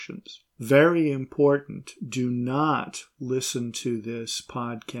Very important, do not listen to this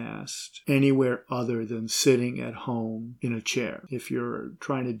podcast anywhere other than sitting at home in a chair. If you're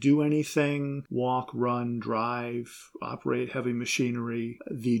trying to do anything, walk, run, drive, operate heavy machinery,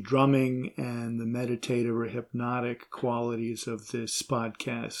 the drumming and the meditative or hypnotic qualities of this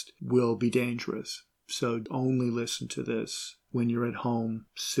podcast will be dangerous. So only listen to this when you're at home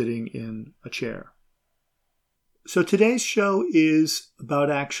sitting in a chair. So today's show is about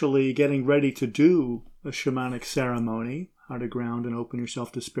actually getting ready to do a shamanic ceremony, how to ground and open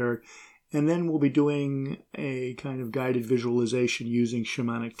yourself to spirit. And then we'll be doing a kind of guided visualization using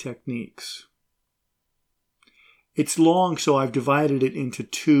shamanic techniques. It's long, so I've divided it into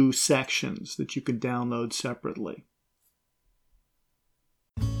 2 sections that you can download separately.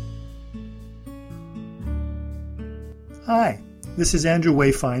 Hi. This is Andrew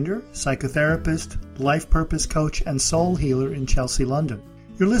Wayfinder, psychotherapist, life purpose coach, and soul healer in Chelsea, London.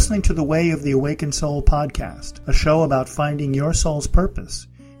 You're listening to the Way of the Awakened Soul podcast, a show about finding your soul's purpose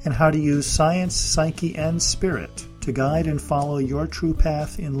and how to use science, psyche, and spirit to guide and follow your true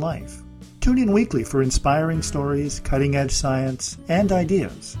path in life. Tune in weekly for inspiring stories, cutting-edge science, and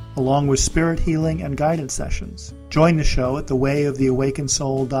ideas, along with spirit healing and guidance sessions. Join the show at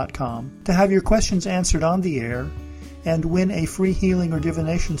thewayoftheawakenedsoul.com to have your questions answered on the air and win a free healing or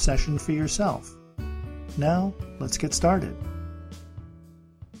divination session for yourself. Now, let's get started.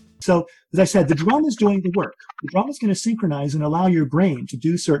 So, as I said, the drum is doing the work. The drum is going to synchronize and allow your brain to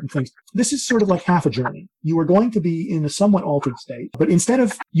do certain things. This is sort of like half a journey. You are going to be in a somewhat altered state, but instead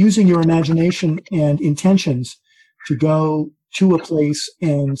of using your imagination and intentions to go to a place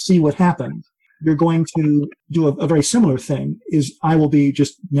and see what happens, you're going to do a very similar thing. Is I will be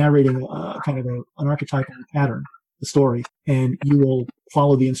just narrating an archetypal pattern, the story, and you will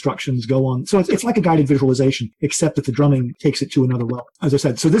follow the instructions, go on. So it's like a guided visualization, except that the drumming takes it to another level. As I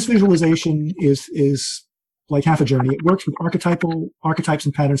said, so this visualization is like half a journey. It works with archetypes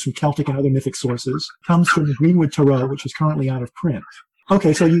and patterns from Celtic and other mythic sources. It comes from the Greenwood Tarot, which is currently out of print.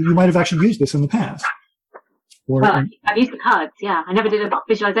 Okay, so you might have actually used this in the past. I've used the cards, yeah. I never did a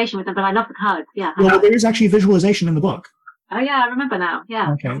visualization with them, but I love the cards, yeah. Well, there is actually a visualization in the book. Oh, yeah, I remember now.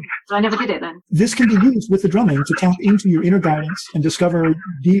 Yeah. Okay. So I never did it then. This can be used with the drumming to tap into your inner guidance and discover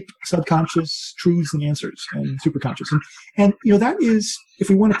deep subconscious truths and answers and superconscious. And that is, if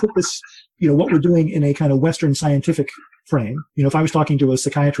we want to put this, what we're doing in a kind of Western scientific frame, if I was talking to a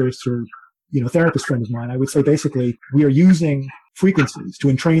psychiatrist or, therapist friend of mine, I would say basically we are using frequencies to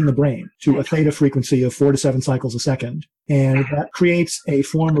entrain the brain to a theta frequency of 4 to 7 cycles a second. And that creates a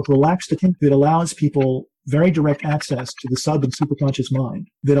form of relaxed attention that allows people very direct access to the sub and superconscious mind,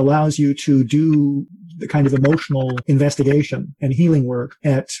 that allows you to do the kind of emotional investigation and healing work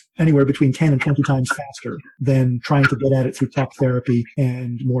at anywhere between 10 and 20 times faster than trying to get at it through talk therapy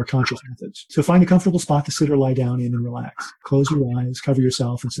and more conscious methods. So find a comfortable spot to sit or lie down in and relax. Close your eyes, cover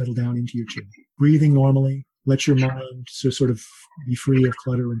yourself, and settle down into your chair. Breathing normally. Let your mind sort of be free of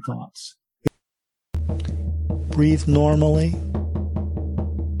clutter and thoughts. Breathe normally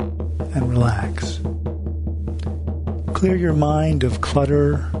and relax. Clear your mind of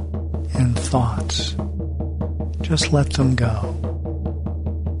clutter and thoughts. Just let them go.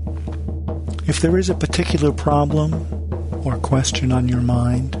 If there is a particular problem or question on your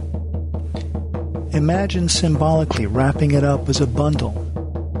mind, imagine symbolically wrapping it up as a bundle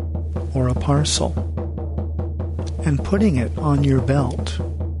or a parcel and putting it on your belt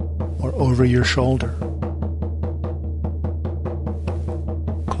or over your shoulder.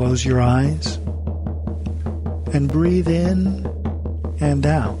 Close your eyes and breathe in and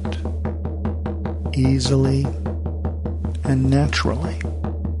out, easily and naturally.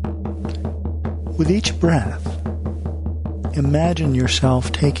 With each breath, imagine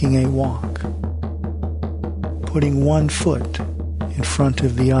yourself taking a walk, putting one foot in front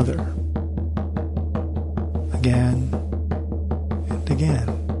of the other, again and again,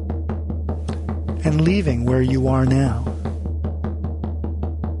 and leaving where you are now.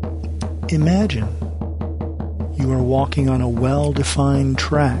 Imagine you are walking on a well-defined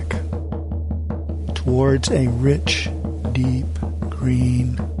track towards a rich, deep,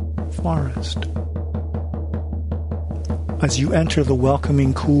 green forest. As you enter the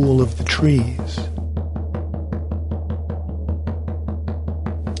welcoming cool of the trees,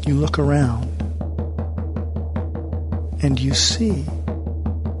 you look around and you see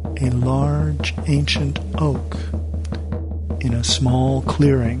a large ancient oak in a small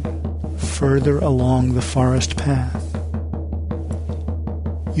clearing further along the forest path.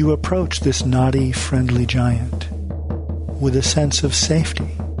 You approach this knotty, friendly giant with a sense of safety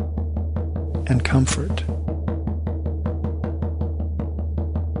and comfort.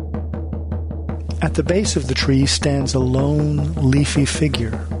 At the base of the tree stands a lone, leafy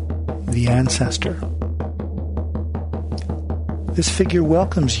figure, the ancestor. This figure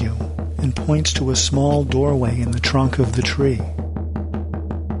welcomes you and points to a small doorway in the trunk of the tree.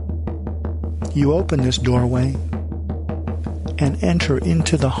 You open this doorway and enter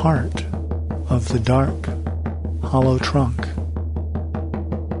into the heart of the dark, hollow trunk,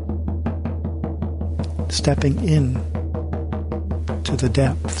 stepping in to the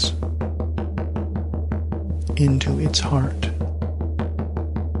depths, into its heart.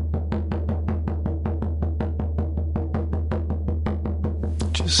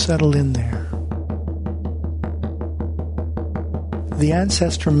 Just settle in there. The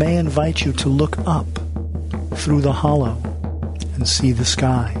ancestor may invite you to look up through the hollow and see the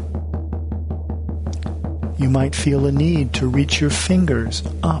sky. You might feel a need to reach your fingers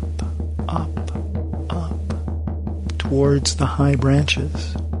up, up, up, towards the high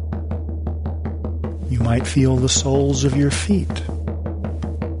branches. You might feel the soles of your feet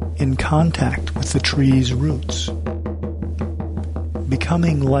in contact with the tree's roots,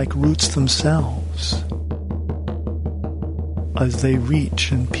 becoming like roots themselves as they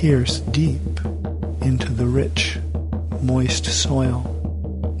reach and pierce deep into the rich, moist soil,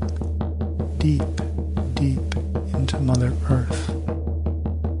 deep, deep into Mother Earth.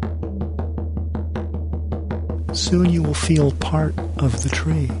 Soon you will feel part of the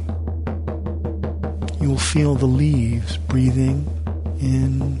tree. You will feel the leaves breathing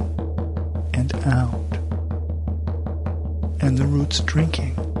in and out, and the roots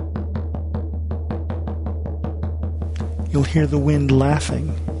drinking. You'll hear the wind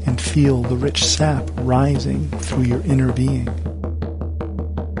laughing and feel the rich sap rising through your inner being.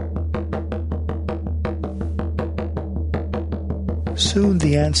 Soon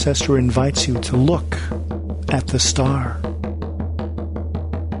the ancestor invites you to look at the star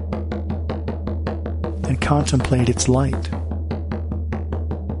and contemplate its light.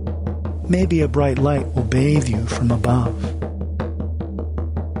 Maybe a bright light will bathe you from above,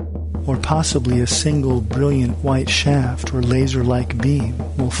 or possibly a single brilliant white shaft or laser-like beam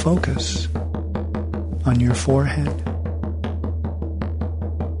will focus on your forehead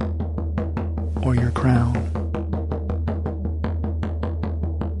or your crown.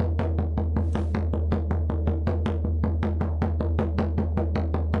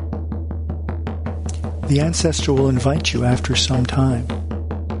 The ancestor will invite you after some time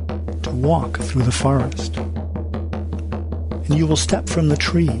to walk through the forest, and you will step from the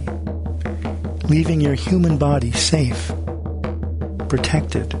tree, leaving your human body safe,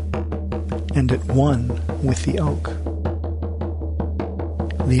 protected, and at one with the oak.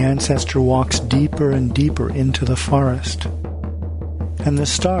 The ancestor walks deeper and deeper into the forest, and the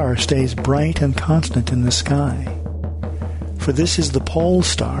star stays bright and constant in the sky, for this is the pole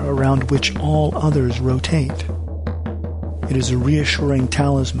star around which all others rotate. It is a reassuring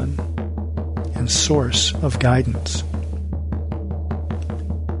talisman and source of guidance.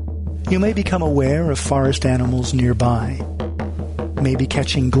 You may become aware of forest animals nearby, maybe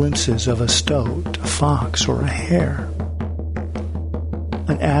catching glimpses of a stoat, a fox, or a hare.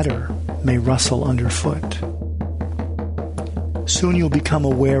 An adder may rustle underfoot. Soon you'll become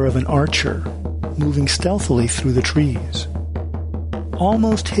aware of an archer moving stealthily through the trees,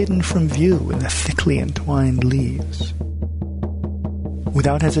 almost hidden from view in the thickly entwined leaves.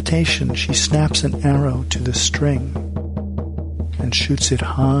 Without hesitation, she snaps an arrow to the string and shoots it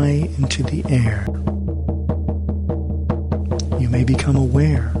high into the air. You may become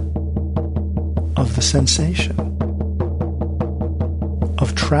aware of the sensation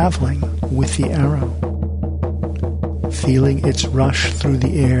of traveling with the arrow, feeling its rush through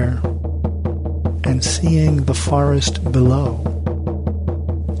the air and seeing the forest below.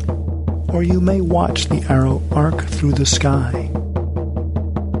 Or you may watch the arrow arc through the sky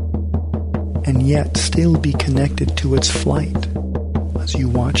and yet still be connected to its flight as you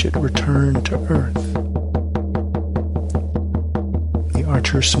watch it return to Earth. The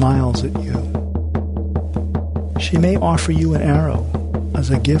archer smiles at you. She may offer you an arrow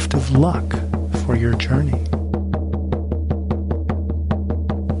as a gift of luck for your journey.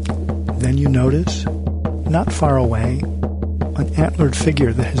 Then you notice, not far away, an antlered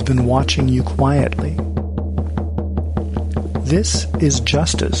figure that has been watching you quietly. This is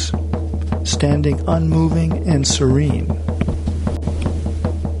Justice, standing unmoving and serene.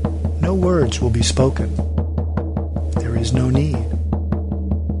 No words will be spoken. There is no need.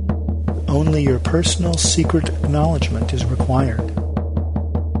 Only your personal secret acknowledgement is required.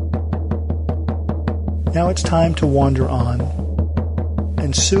 Now it's time to wander on,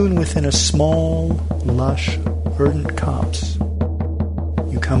 and soon within a small, lush, verdant copse,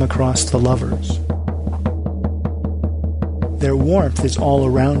 you come across the lovers. Their warmth is all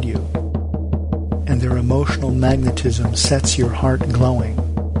around you, and their emotional magnetism sets your heart glowing.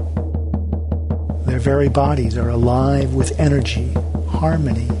 Their very bodies are alive with energy,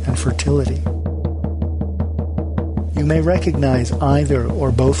 harmony, and fertility. You may recognize either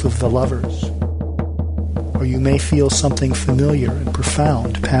or both of the lovers, or you may feel something familiar and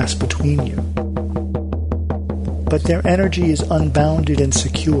profound pass between you. But their energy is unbounded and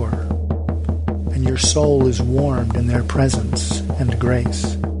secure, and your soul is warmed in their presence and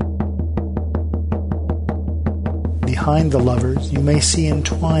grace. Behind the lovers, you may see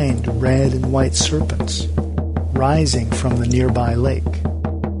entwined red and white serpents rising from the nearby lake.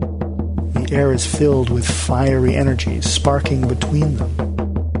 The air is filled with fiery energies sparking between them,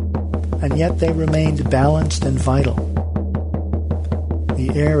 and yet they remained balanced and vital.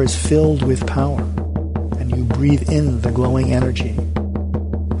 The air is filled with power, and you breathe in the glowing energy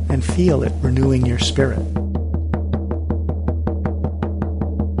and feel it renewing your spirit.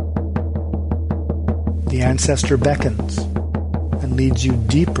 The ancestor beckons and leads you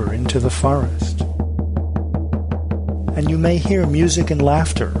deeper into the forest, and you may hear music and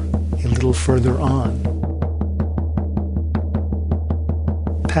laughter a little further on.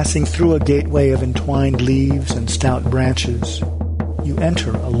 Passing through a gateway of entwined leaves and stout branches, you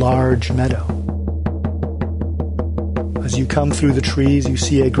enter a large meadow. As you come through the trees, you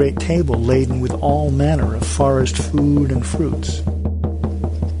see a great table laden with all manner of forest food and fruits.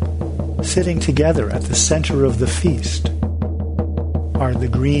 Sitting together at the center of the feast are the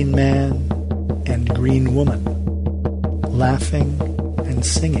green man and green woman, laughing and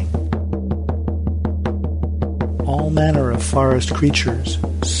singing. All manner of forest creatures,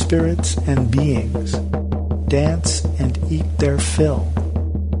 spirits and beings, dance and eat their fill,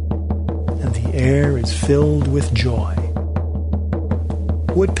 and the air is filled with joy.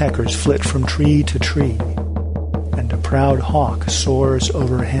 Woodpeckers flit from tree to tree, and a proud hawk soars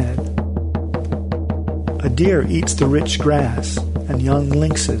overhead. A deer eats the rich grass, and young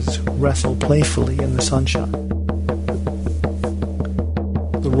lynxes wrestle playfully in the sunshine.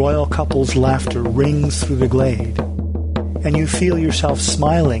 The royal couple's laughter rings through the glade, and you feel yourself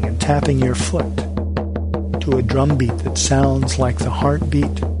smiling and tapping your foot to a drumbeat that sounds like the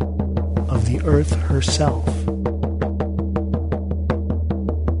heartbeat of the earth herself.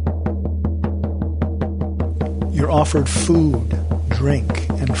 You're offered food, drink,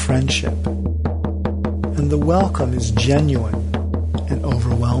 and friendship, and the welcome is genuine and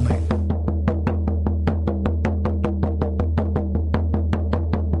overwhelming.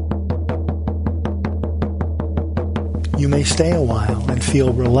 You may stay a while and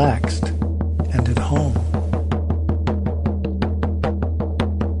feel relaxed and at home.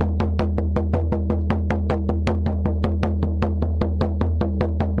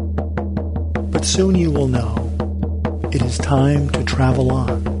 But soon you will know it is time to travel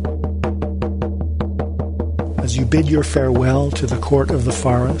on. As you bid your farewell to the court of the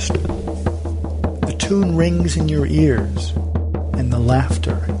forest, the tune rings in your ears and the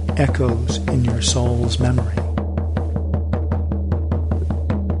laughter echoes in your soul's memory.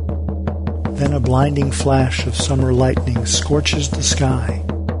 Then a blinding flash of summer lightning scorches the sky,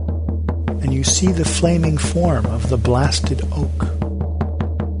 and you see the flaming form of the blasted oak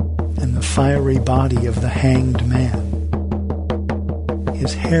and the fiery body of the hanged man.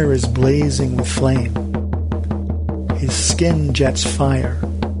 His hair is blazing with flame. His skin jets fire,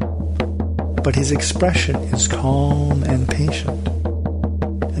 but his expression is calm and patient,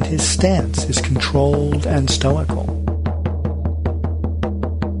 and his stance is controlled and stoical.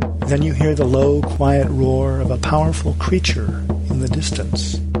 Then you hear the low, quiet roar of a powerful creature in the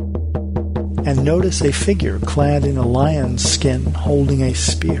distance, and notice a figure clad in a lion's skin holding a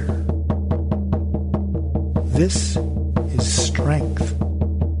spear. This is strength.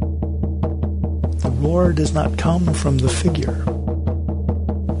 The roar does not come from the figure,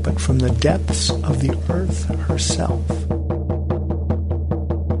 but from the depths of the earth herself.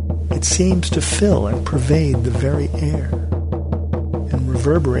 It seems to fill and pervade the very air, and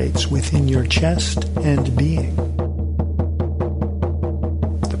reverberates within your chest and being.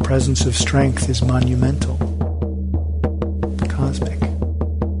 The presence of strength is monumental, cosmic,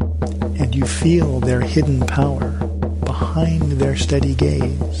 and you feel their hidden power behind their steady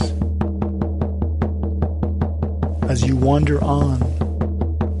gaze. As you wander on,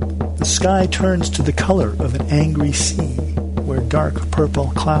 the sky turns to the color of an angry sea, where dark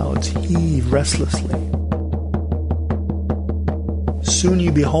purple clouds heave restlessly. Soon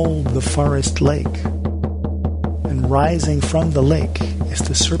you behold the forest lake, and rising from the lake is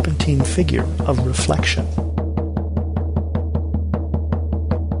the serpentine figure of reflection.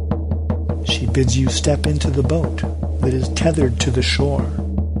 She bids you step into the boat that is tethered to the shore,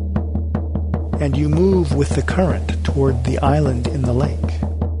 and you move with the current toward the island in the lake.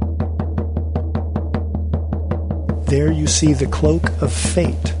 There you see the cloak of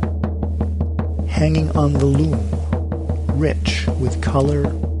fate hanging on the loom, rich with color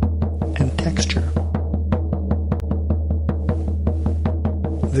and texture.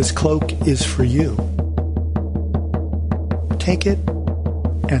 This cloak is for you. Take it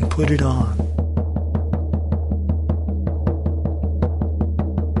and put it on.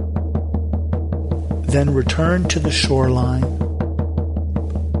 Then return to the shoreline.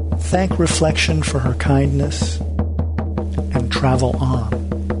 Thank reflection for her kindness and travel on.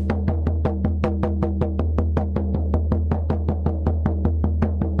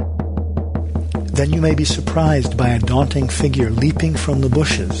 Then you may be surprised by a daunting figure leaping from the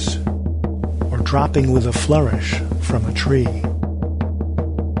bushes or dropping with a flourish from a tree.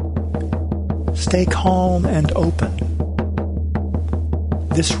 Stay calm and open.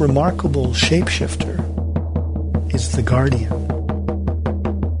 This remarkable shapeshifter is the guardian.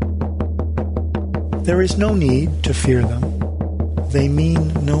 There is no need to fear them. They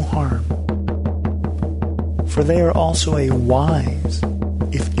mean no harm. For they are also a wise,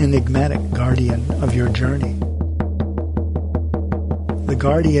 if enigmatic, guardian of your journey. The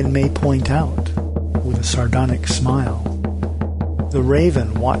guardian may point out, with a sardonic smile, the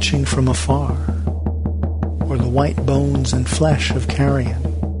raven watching from afar, or the white bones and flesh of carrion.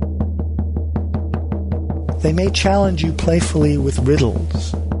 They may challenge you playfully with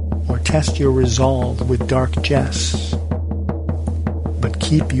riddles, or test your resolve with dark jests. But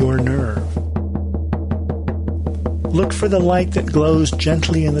keep your nerve. Look for the light that glows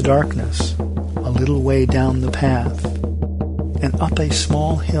gently in the darkness, a little way down the path, and up a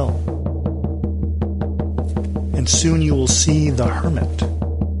small hill. And soon you will see the hermit.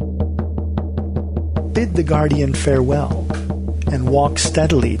 Bid the guardian farewell, and walk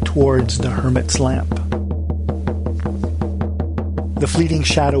steadily towards the hermit's lamp. The fleeting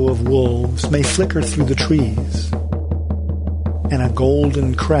shadow of wolves may flicker through the trees, and a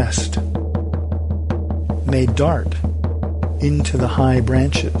golden crest may dart into the high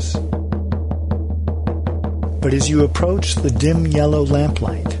branches. But as you approach the dim yellow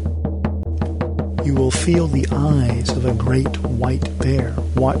lamplight, you will feel the eyes of a great white bear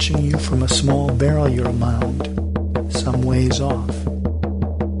watching you from a small burial mound some ways off.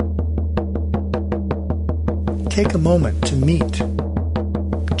 Take a moment to meet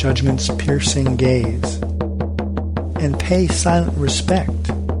Judgment's piercing gaze and pay silent respect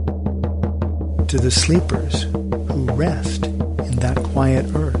to the sleepers who rest in that quiet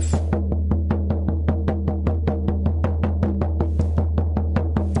earth.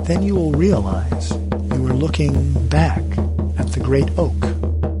 Then you will realize you are looking back at the great oak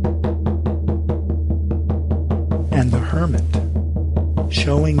and the hermit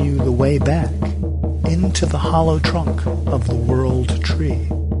showing you the way back into the hollow trunk of the world tree.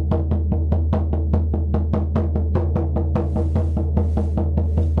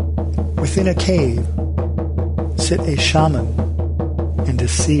 Within a cave sit a shaman and a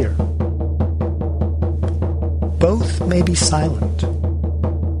seer. Both may be silent.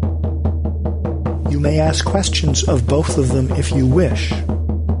 You may ask questions of both of them if you wish,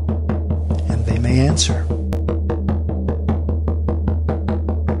 and they may answer.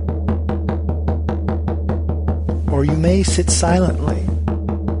 Or you may sit silently,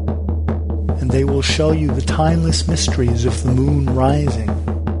 and they will show you the timeless mysteries of the moon rising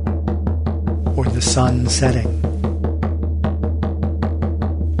or the sun setting.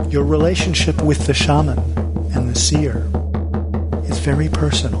 Your relationship with the shaman and the seer is very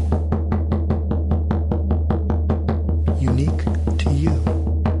personal, unique to you,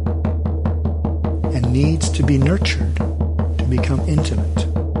 and needs to be nurtured to become intimate.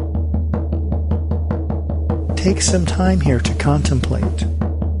 Take some time here to contemplate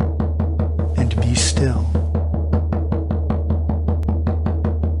and be still.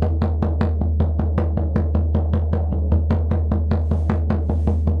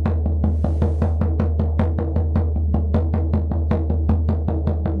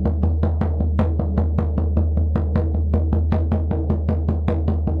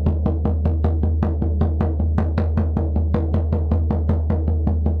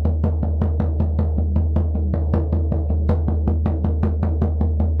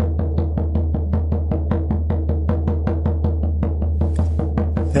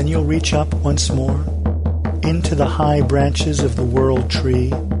 Then you'll reach up once more into the high branches of the world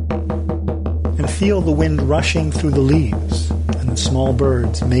tree and feel the wind rushing through the leaves and the small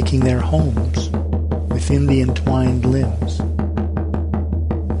birds making their homes within the entwined limbs.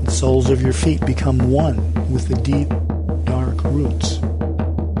 And soles of your feet become one with the deep, dark roots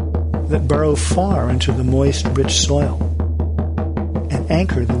that burrow far into the moist, rich soil and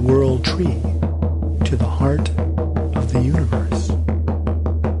anchor the world tree to the heart of the universe.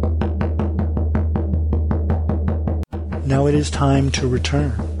 Now it is time to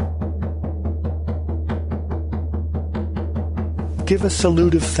return. Give a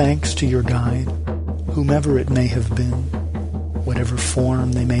salute of thanks to your guide, whomever it may have been, whatever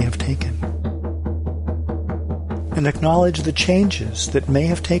form they may have taken, and acknowledge the changes that may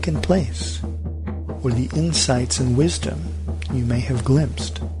have taken place, or the insights and wisdom you may have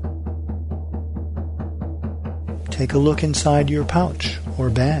glimpsed. Take a look inside your pouch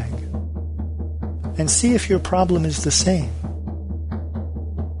or bag and see if your problem is the same,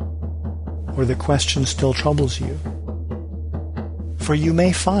 or the question still troubles you. For you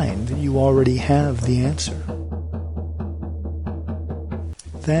may find that you already have the answer.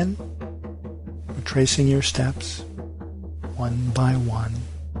 Then, retracing your steps, one by one,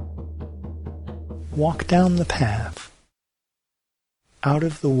 walk down the path, out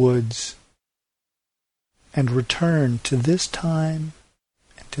of the woods, and return to this time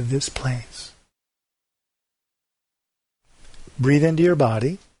and to this place. Breathe into your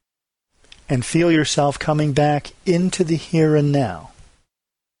body and feel yourself coming back into the here and now.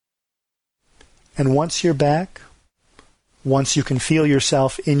 And once you're back, once you can feel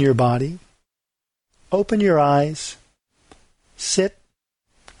yourself in your body, open your eyes, sit,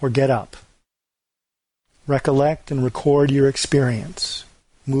 or get up. Recollect and record your experience.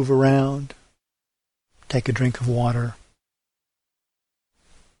 Move around, take a drink of water.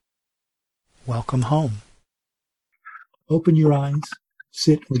 Welcome home. Open your eyes,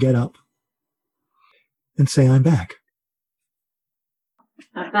 sit or get up, and say, I'm back.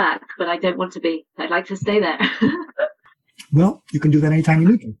 I'm back, but I don't want to be. I'd like to stay there. Well, you can do that anytime you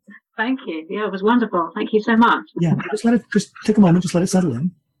need to. Thank you. Yeah, it was wonderful. Thank you so much. Yeah, just take a moment, just let it settle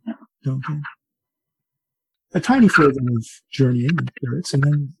in. Don't a tiny flavor of journeying with spirits, and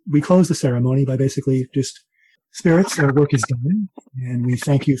then we close the ceremony by basically just, spirits, our work is done, and we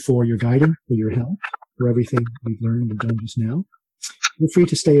thank you for your guidance, for your help, for everything we've learned and done just now. You're free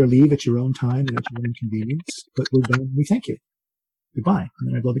to stay or leave at your own time and at your own convenience, but we're done. We thank you. Goodbye. And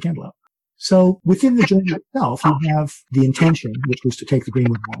then I blow the candle out. So within the journey itself, you have the intention, which was to take the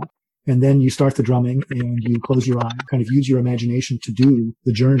Greenwood Walk, and then you start the drumming and you close your eye, kind of use your imagination to do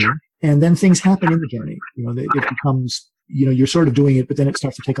the journey, and then things happen in the journey. It becomes, you're sort of doing it, but then it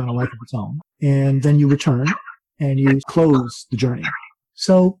starts to take on a life of its own. And then you return and you close the journey.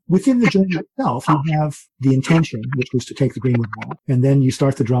 So within the journey itself, you have the intention, which was to take the Greenwood Walk, and then you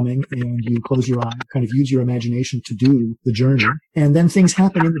start the drumming and you close your eye, kind of use your imagination to do the journey, and then things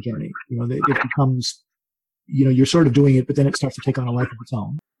happen in the journey. It becomes, you're sort of doing it, but then it starts to take on a life of its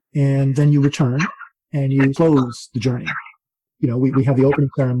own. And then you return and you close the journey. We have the opening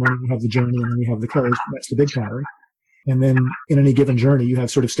ceremony, we have the journey, and then we have the close. That's the big pattern. And then in any given journey, you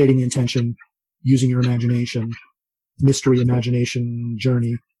have sort of stating the intention, using your imagination, mystery, imagination,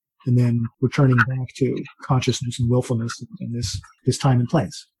 journey, and then returning back to consciousness and willfulness in this time and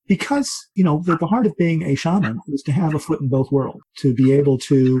place. Because, the heart of being a shaman is to have a foot in both worlds, to be able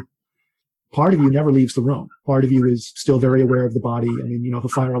to, part of you never leaves the room. Part of you is still very aware of the body. If a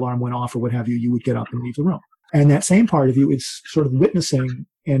fire alarm went off or what have you, you would get up and leave the room. And that same part of you is sort of witnessing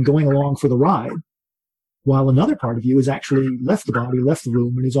and going along for the ride, while another part of you has actually left the body, left the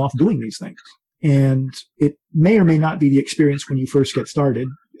room, and is off doing these things. And it may or may not be the experience when you first get started.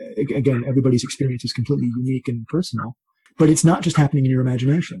 Again, everybody's experience is completely unique and personal, but it's not just happening in your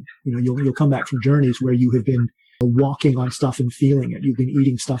imagination. You'll come back from journeys where you have been walking on stuff and feeling it. You've been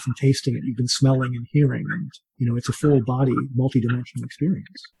eating stuff and tasting it. You've been smelling and hearing. And, it's a full body, multidimensional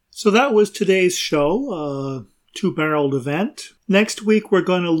experience. So that was today's show. Two-barreled event. Next week, we're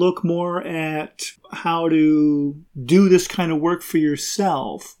going to look more at how to do this kind of work for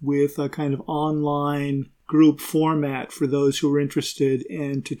yourself with a kind of online group format for those who are interested,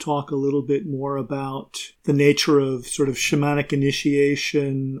 and to talk a little bit more about the nature of sort of shamanic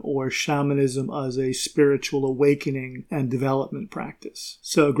initiation or shamanism as a spiritual awakening and development practice.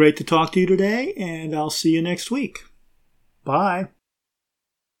 So great to talk to you today, and I'll see you next week. Bye.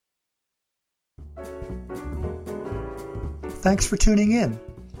 Thanks for tuning in.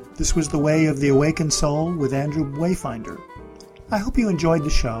 This was The Way of the Awakened Soul with Andrew Wayfinder. I hope you enjoyed the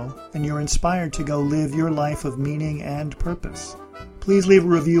show and you're inspired to go live your life of meaning and purpose. Please leave a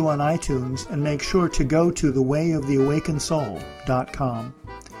review on iTunes and make sure to go to thewayoftheawakenedsoul.com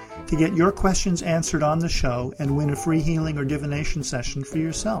to get your questions answered on the show and win a free healing or divination session for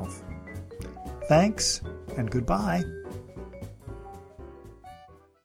yourself. Thanks and goodbye.